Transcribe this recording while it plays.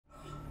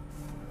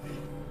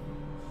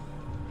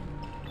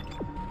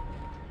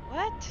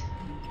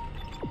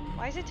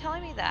Why is it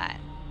telling me that?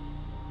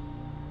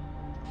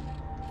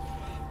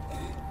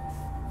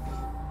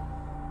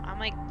 I'm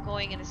like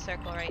going in a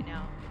circle right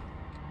now.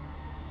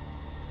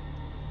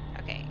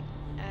 Okay.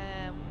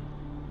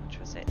 Which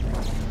was it? Where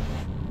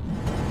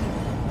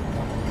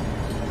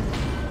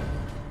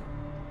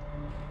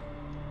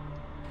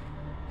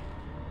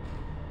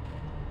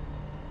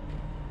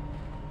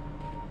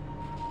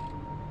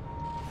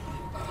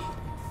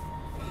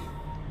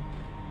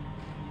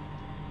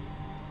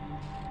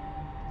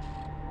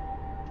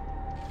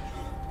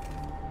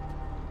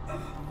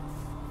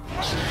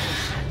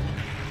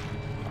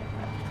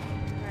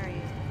are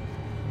you?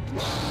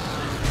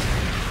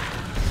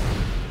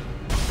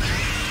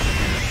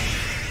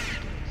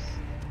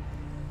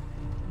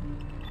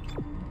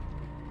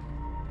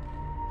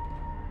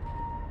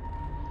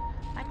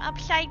 I'm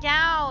upside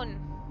down.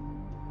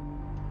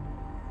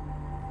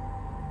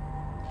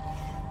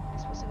 Am I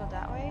supposed to go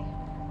that way?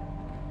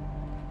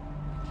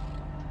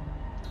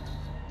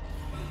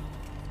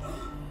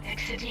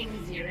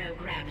 Exiting zero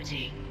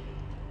gravity.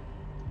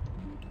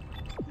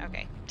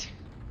 Okay.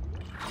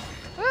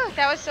 Whew,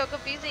 that was so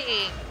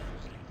confusing.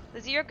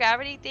 The zero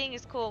gravity thing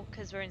is cool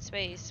because we're in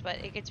space,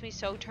 but it gets me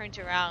so turned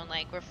around,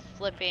 like we're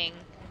flipping,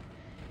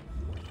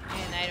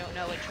 and I don't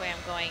know which way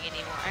I'm going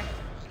anymore.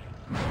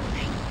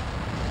 Warning.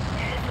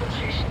 Air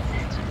filtration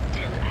system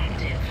still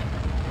active.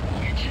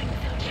 Entering the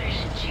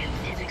filtration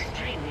tubes is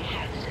extremely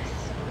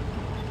hazardous.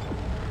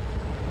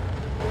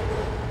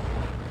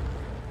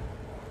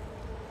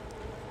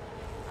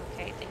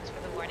 Okay, thanks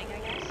for the warning, I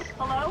guess.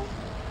 Hello?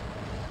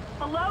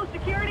 Hello,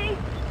 security?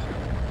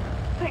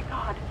 Thank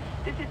God.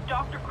 This is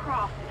Dr.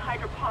 Croft in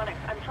hydroponics.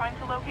 I'm trying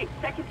to locate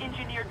second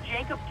engineer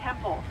Jacob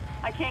Temple.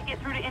 I can't get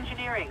through to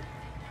engineering.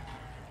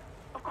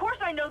 Of course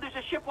I know there's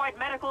a ship-wide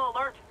medical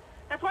alert.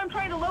 That's why I'm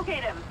trying to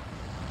locate him.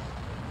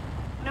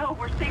 No,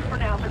 we're safe for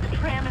now, but the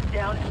tram is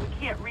down and we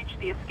can't reach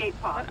the escape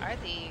pod. What are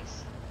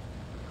these?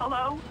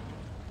 Hello?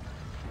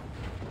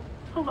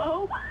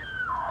 Hello?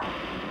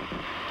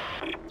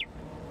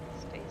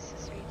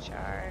 Spaces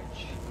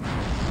recharge.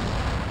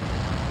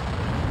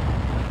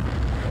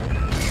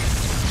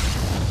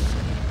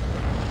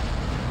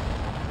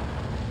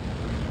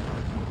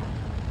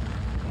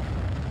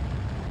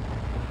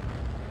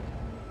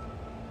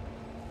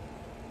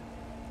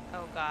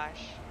 Oh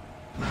gosh.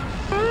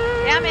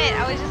 Damn it,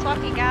 I was just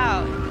walking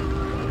out.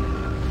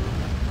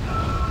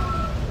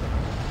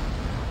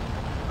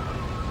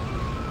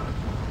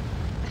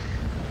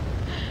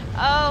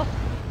 Oh,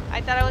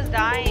 I thought I was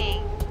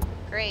dying.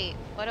 Great,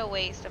 what a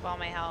waste of all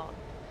my health.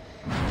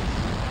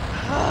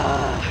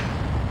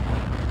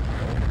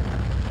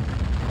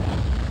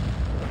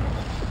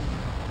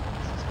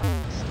 This is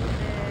fucking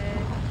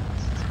stupid.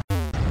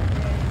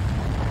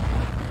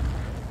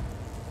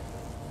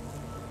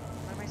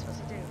 What am I supposed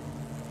to do?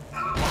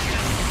 I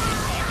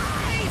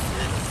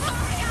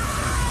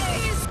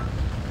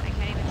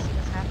can't even see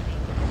what's happening.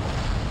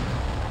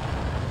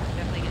 I'm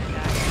definitely gonna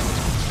die.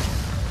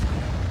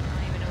 I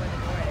don't even know where the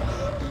door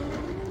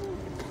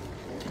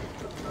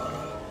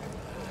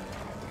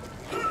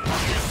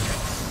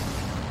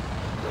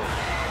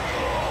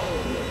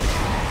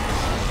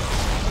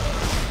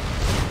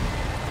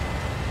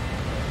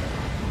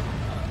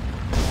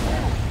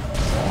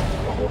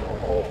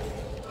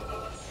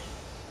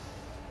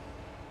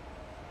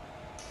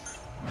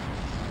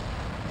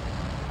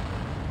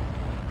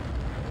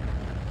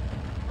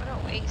What a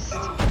waste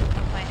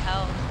of my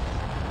health.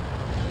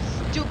 Those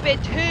stupid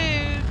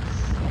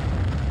tubes!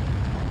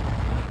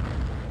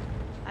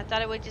 I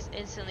thought it would just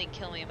instantly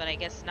kill me, but I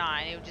guess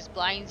not. It would just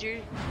blind your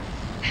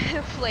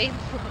flame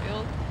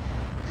broiled.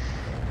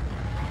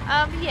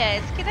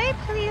 Yes, can I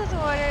please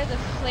order the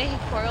flame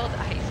broiled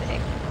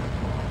Isaac?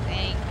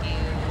 Thank you.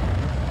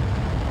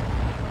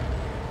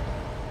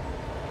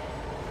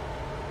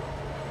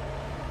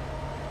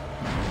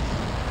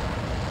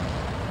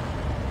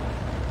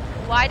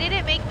 Why did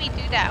it make me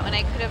do that when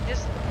I could have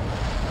just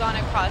gone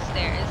across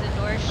there? Is the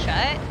door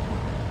shut?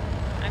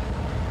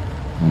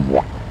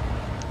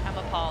 I'm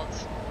appalled.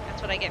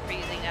 That's what I get for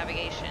using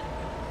navigation.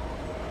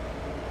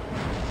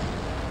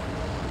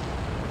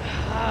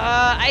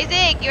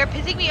 Isaac, you're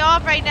pissing me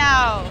off right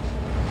now.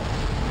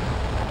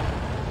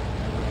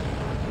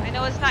 I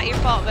know it's not your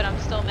fault, but I'm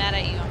still mad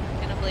at you. I'm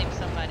gonna blame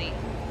somebody.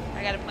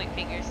 I gotta point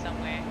fingers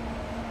somewhere.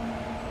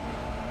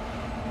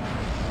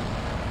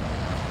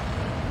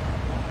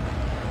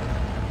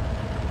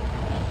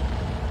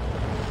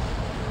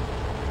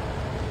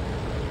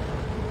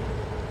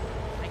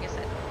 I guess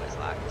that door was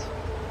locked.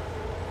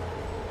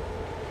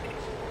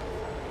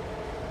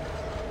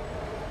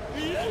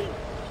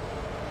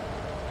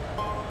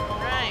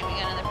 Right, we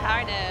got another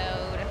power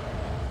node.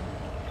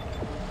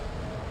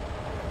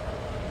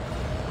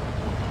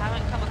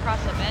 Haven't come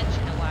across a bench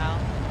in a while.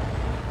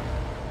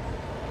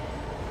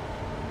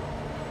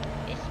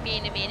 It's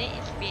been a minute,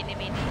 it's been a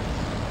minute.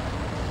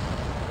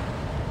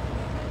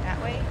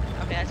 That way?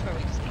 Okay, that's where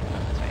we just came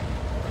from, that's right.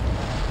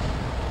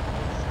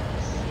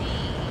 Let's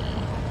see.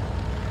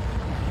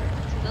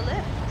 To the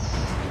left.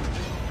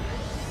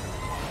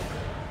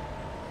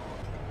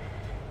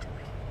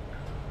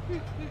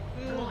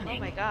 Oh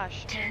Warning. my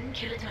gosh. 10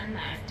 kiloton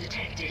mass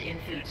detected in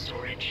food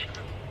storage.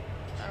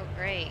 Oh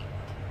great.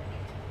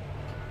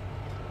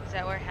 Is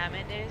that where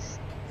Hammond is?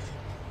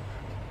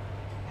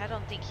 I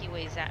don't think he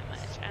weighs that much.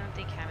 I don't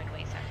think Hammond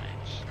weighs that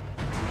much.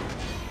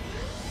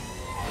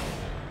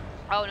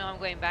 Oh no, I'm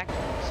going back to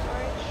food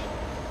storage.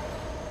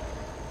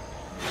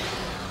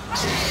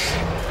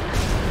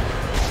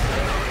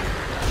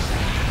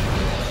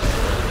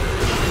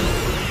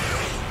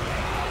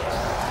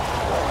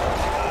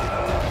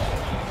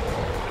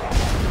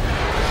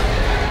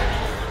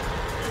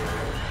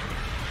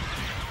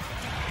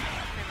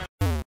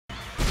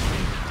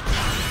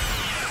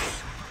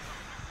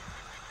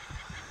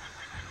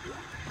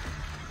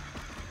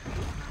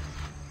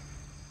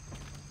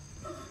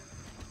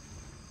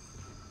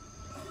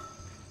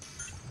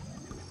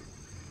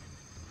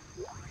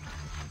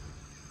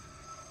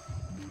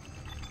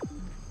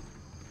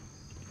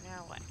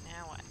 Now what?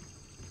 Now what?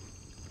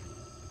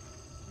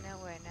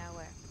 Nowhere,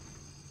 nowhere.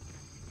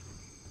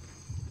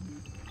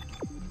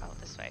 Oh,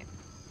 this way.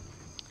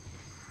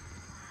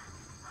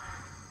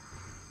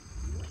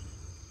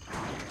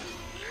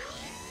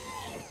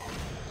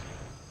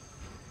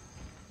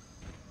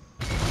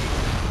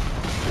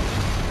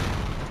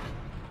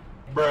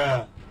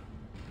 Bruh.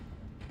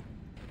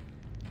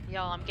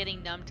 Y'all, I'm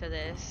getting numb to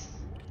this.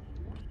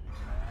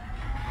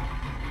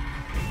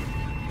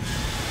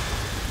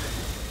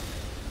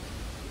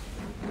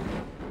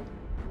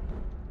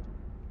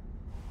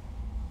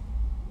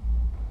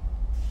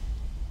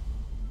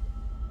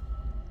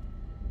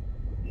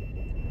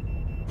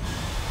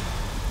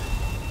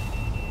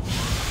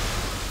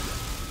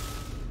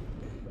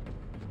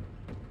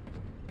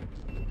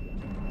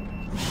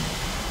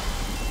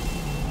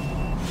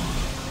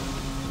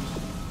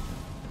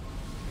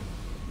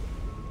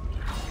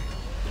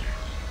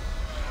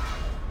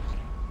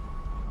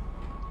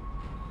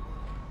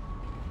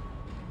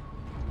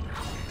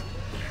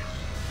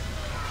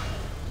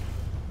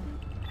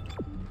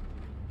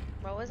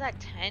 What was that?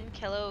 10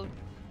 kilo,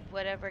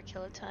 whatever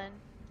kiloton?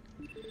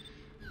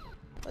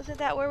 Wasn't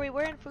that where we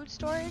were in food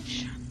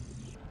storage?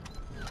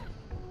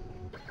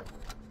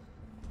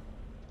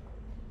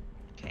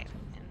 Okay,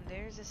 and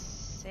there's a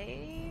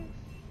save?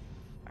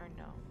 Or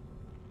no?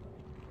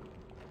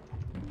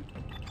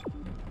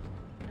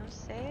 No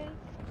save?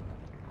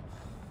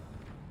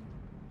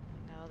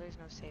 No, there's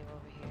no save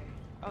over here.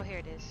 Oh, here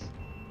it is.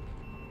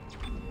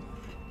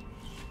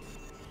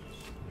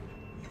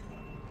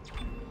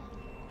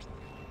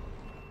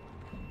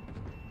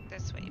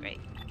 This way,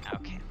 right?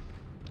 Okay.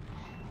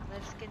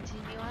 Let's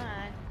continue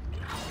on.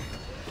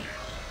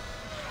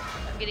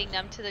 I'm getting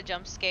numb to the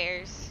jump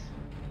scares.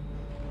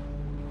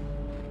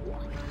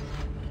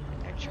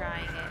 They're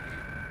trying it.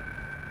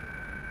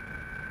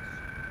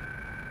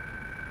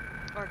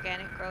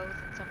 Organic growth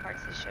in some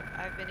parts of the ship.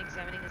 I've been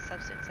examining a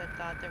substance and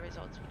thought the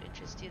results would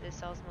interest you. The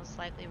cells most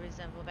likely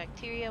resemble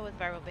bacteria with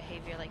viral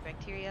behavior like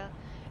bacteria.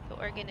 The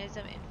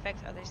organism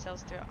infects other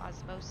cells through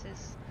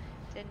osmosis,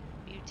 then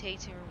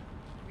mutates and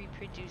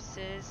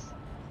reproduces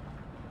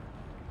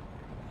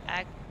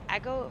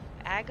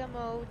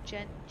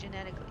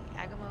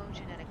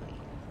agomogenetically.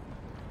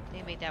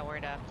 They made that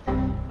word up.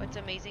 What's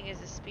amazing is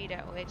the speed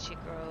at which it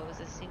grows.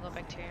 A single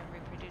bacterium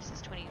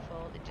reproduces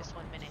 20-fold in just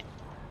 1 minute.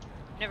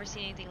 I've never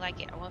seen anything like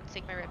it. I won't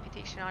stake my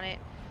reputation on it,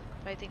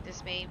 but I think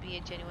this may be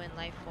a genuine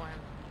life form.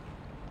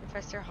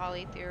 Professor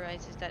Hawley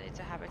theorizes that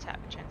it's a habitat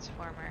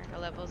transformer. The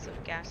levels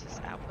of gaseous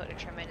output are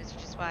tremendous,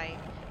 which is why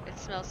it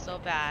smells so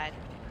bad.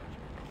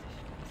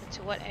 But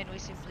to what end, we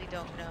simply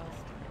don't know.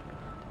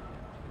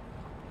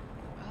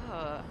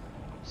 Oh,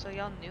 so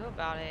y'all knew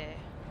about it.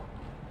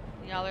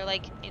 Y'all are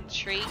like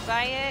intrigued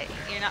by it.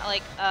 You're not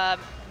like,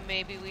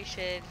 maybe we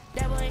should.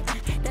 That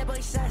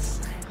boy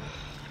sus.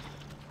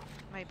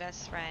 My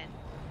best friend.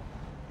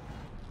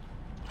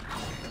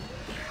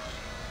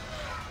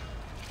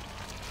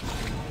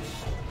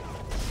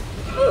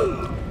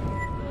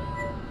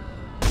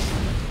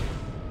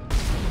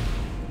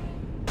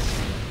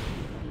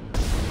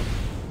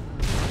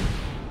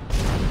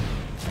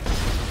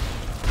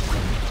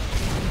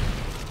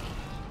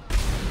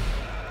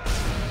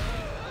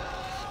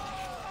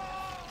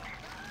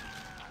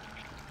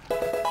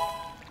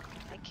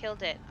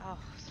 Killed it. Oh,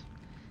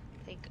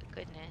 thank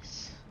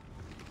goodness.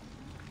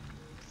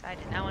 So I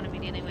did not want to be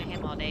dealing with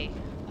him all day.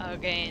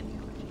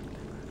 Again.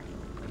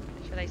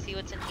 Should I see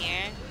what's in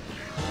here?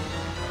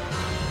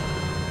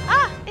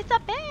 Ah! It's a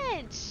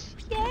bench!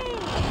 Yay!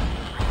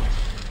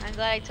 I'm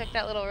glad I took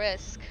that little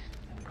risk.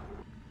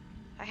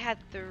 I had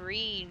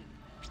 3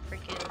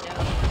 freaking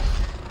notes.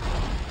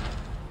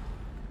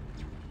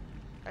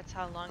 That's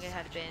how long it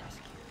had been.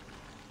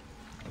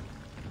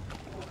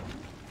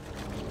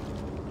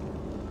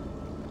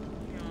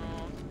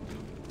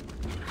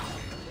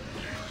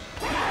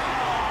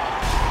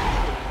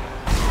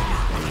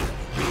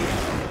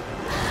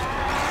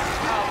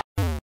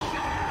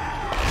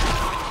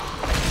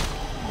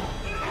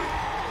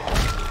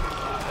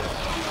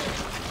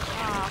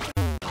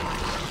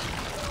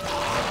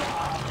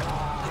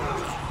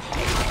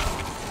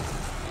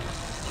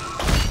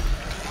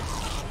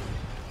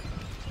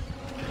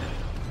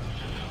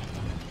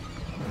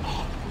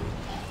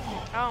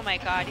 Oh my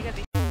god, you gotta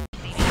be kidding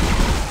me.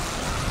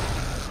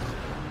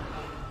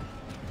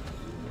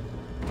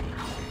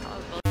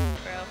 Oh,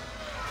 bullshit, bro.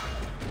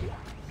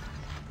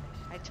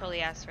 I totally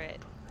asked for it.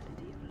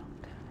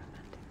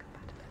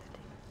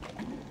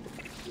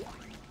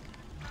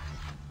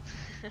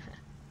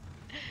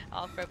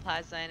 All for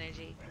plasma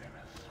energy.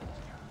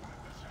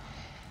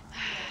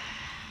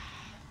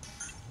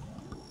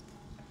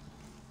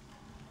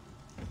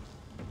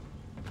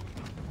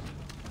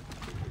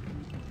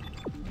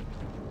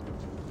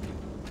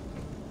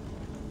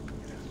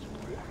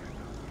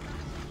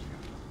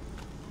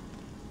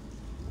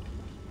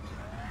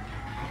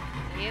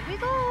 Here we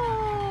go!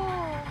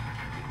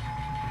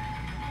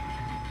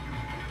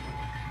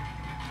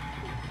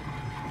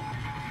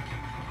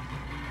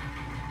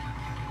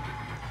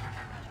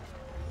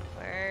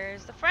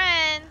 Where's the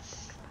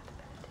friends?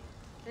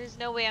 There's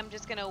no way I'm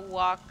just gonna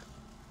walk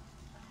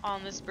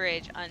on this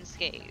bridge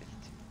unscathed.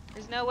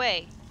 There's no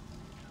way.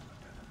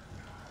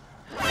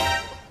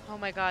 Oh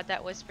my god,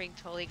 that whispering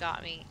totally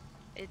got me.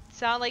 It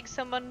sounded like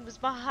someone was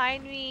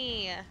behind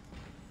me.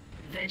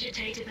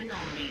 Vegetative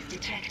anomalies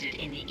detected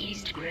in the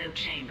East Grove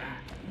chamber.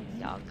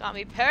 Y'all got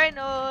me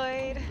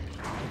paranoid.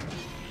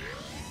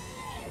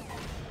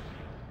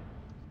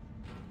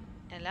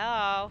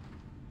 Hello.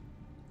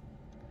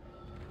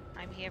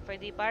 I'm here for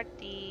the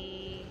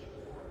party.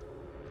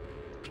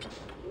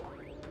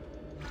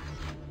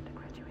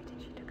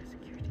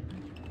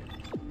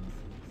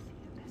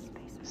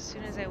 As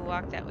soon as I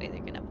walk that way, they're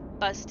gonna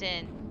bust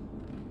in.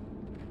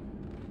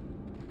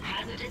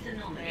 Hazardous There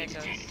anomaly it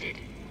goes. detected.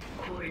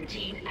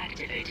 Quarantine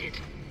activated.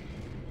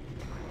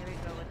 There we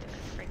go with the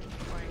freaking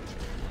quarantine.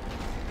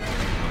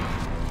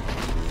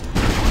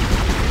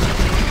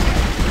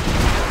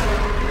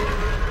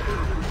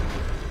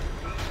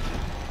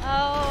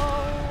 Oh.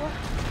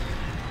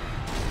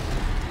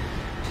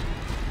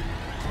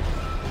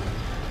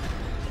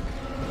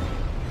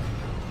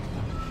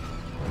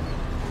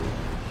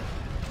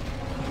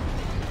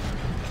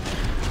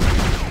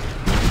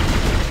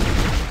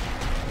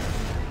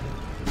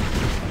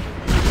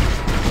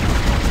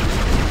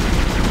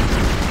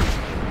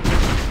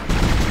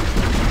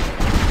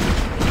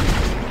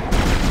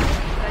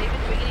 Did I even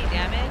do any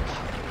damage?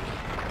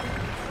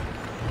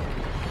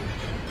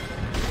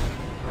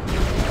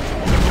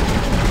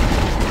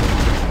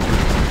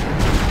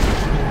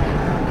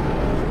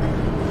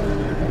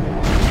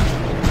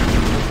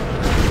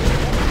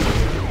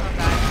 Oh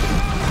god.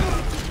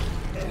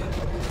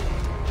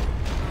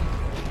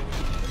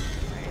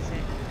 Where is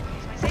it?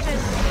 Use my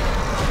status.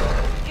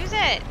 Use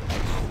it!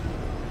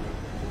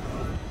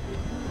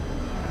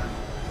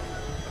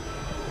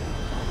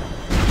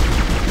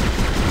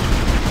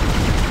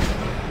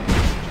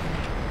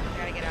 I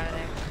gotta get out of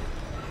there.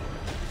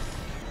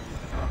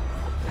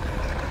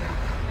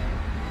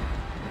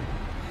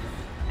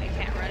 I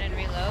can't run and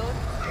reload.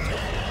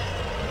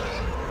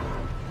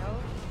 No.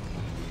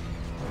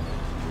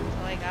 That's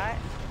all I got.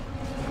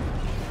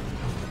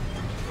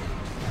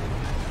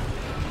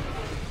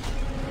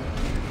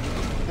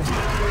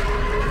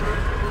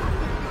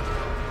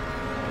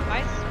 Why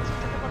is this one so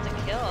difficult to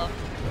kill?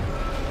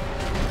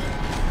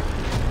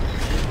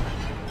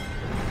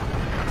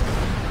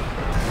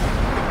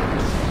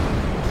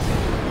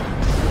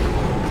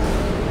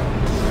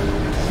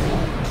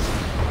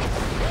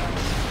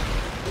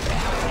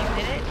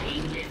 Did it?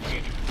 Team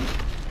lifted.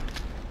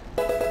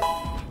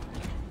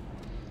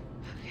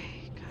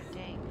 Okay, god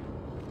dang.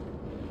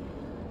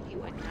 He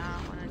would not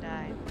want to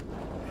die.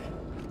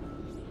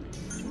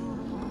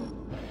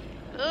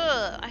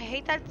 Ugh, I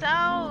hate that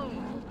sound!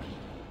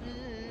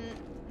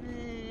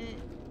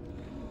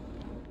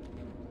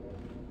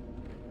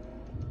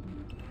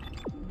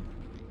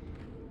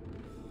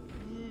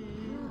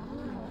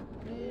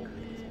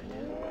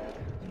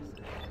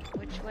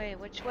 Which way?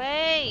 Which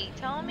way?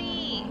 Tell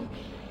me!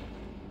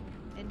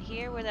 In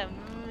here where that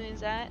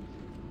is at?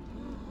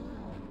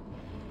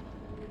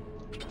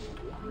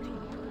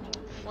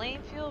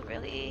 Flame fuel,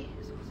 really?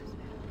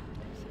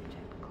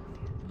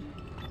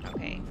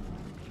 Okay.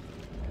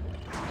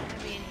 It's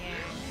gonna be in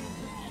here.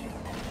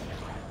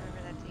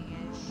 Wherever that thing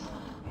is.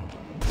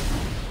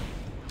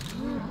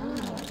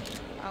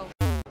 Oh.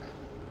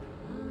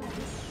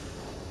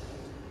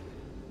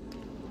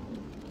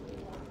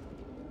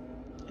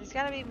 There's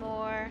gotta be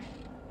more.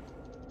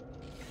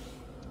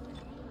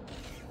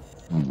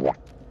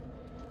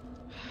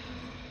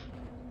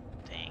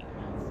 Dang.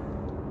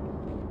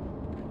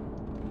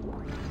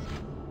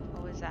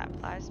 What was that?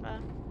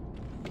 Plasma?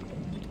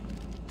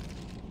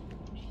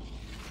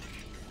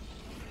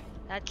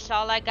 That's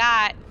all I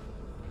got.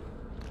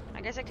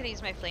 I guess I could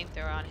use my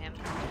flamethrower on him.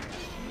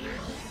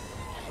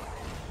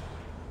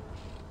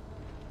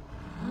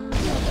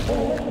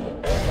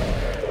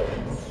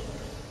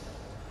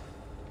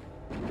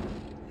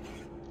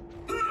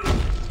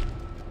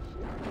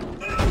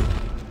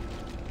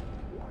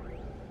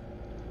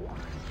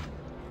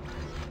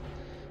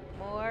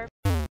 More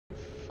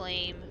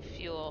flame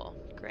fuel.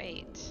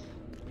 Great.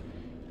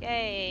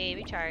 Yay,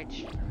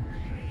 recharge.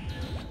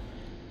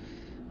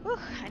 Whew,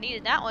 I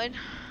needed that one.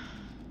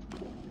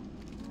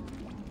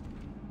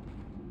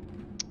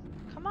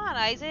 on,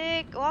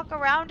 Isaac. Walk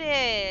around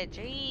it.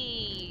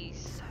 Jeez.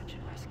 Search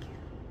and rescue.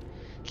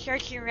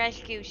 Search and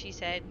rescue, she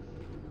said.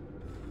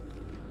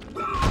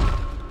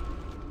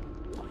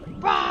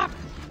 Rock!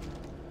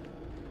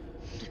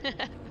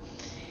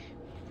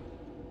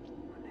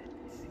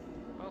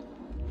 Oh.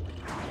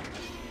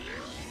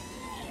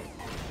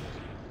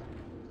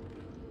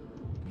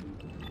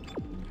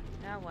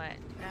 Now what?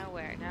 Now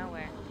where? Now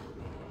where?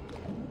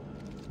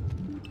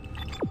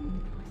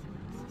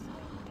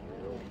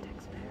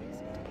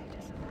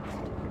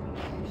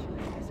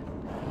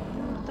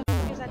 What the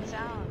fuck is that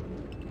sound?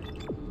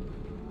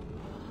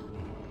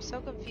 I'm so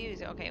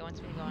confused. Okay,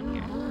 once we go in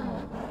here.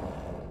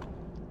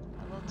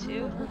 Level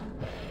 2?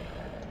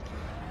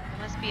 It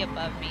must be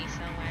above me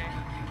somewhere.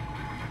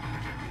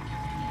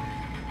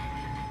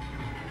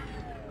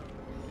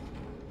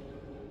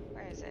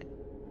 Where is it?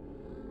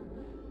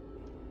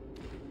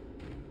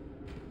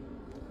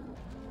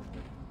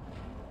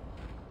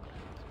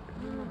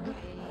 Okay.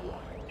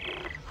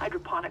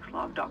 Hydroponics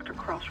log, Dr.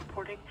 Cross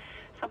reporting.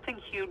 Something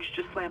huge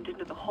just slammed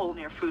into the hull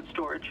near food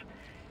storage.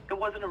 It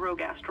wasn't a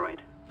rogue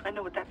asteroid. I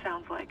know what that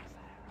sounds like.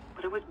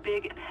 But it was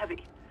big and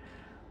heavy.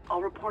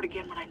 I'll report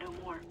again when I know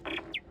more.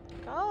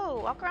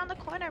 Go! Walk around the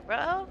corner,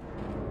 bro!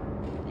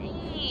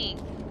 Dang!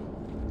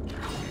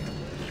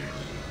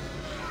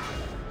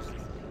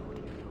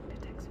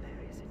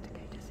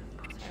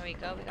 There we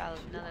go, we got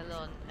another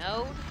little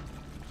node.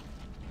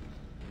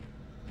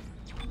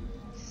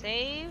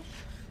 Save.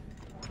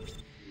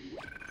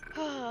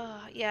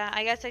 Yeah,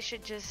 I guess I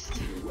should just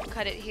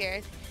cut it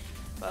here.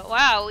 But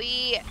wow,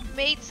 we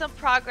made some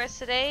progress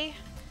today.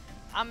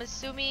 I'm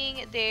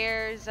assuming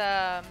there's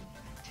 10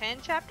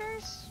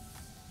 chapters?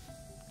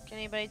 Can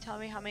anybody tell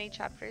me how many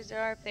chapters there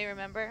are if they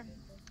remember?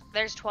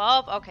 There's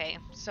 12? Okay,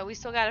 so we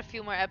still got a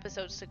few more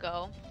episodes to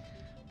go.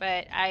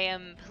 But I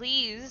am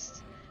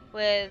pleased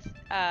with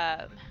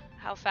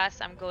how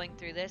fast I'm going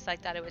through this. I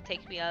thought it would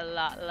take me a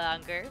lot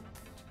longer.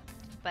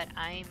 But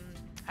I'm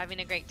having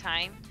a great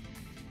time.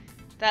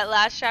 That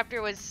last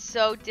chapter was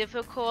so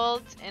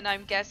difficult, and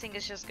I'm guessing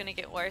it's just gonna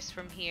get worse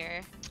from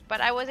here. But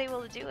I was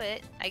able to do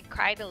it. I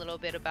cried a little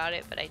bit about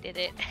it, but I did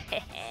it.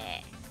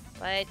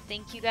 But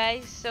thank you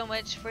guys so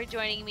much for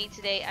joining me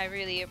today. I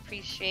really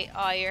appreciate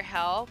all your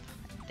help.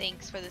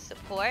 Thanks for the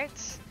support,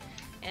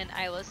 and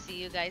I will see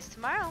you guys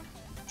tomorrow.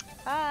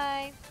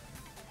 Bye!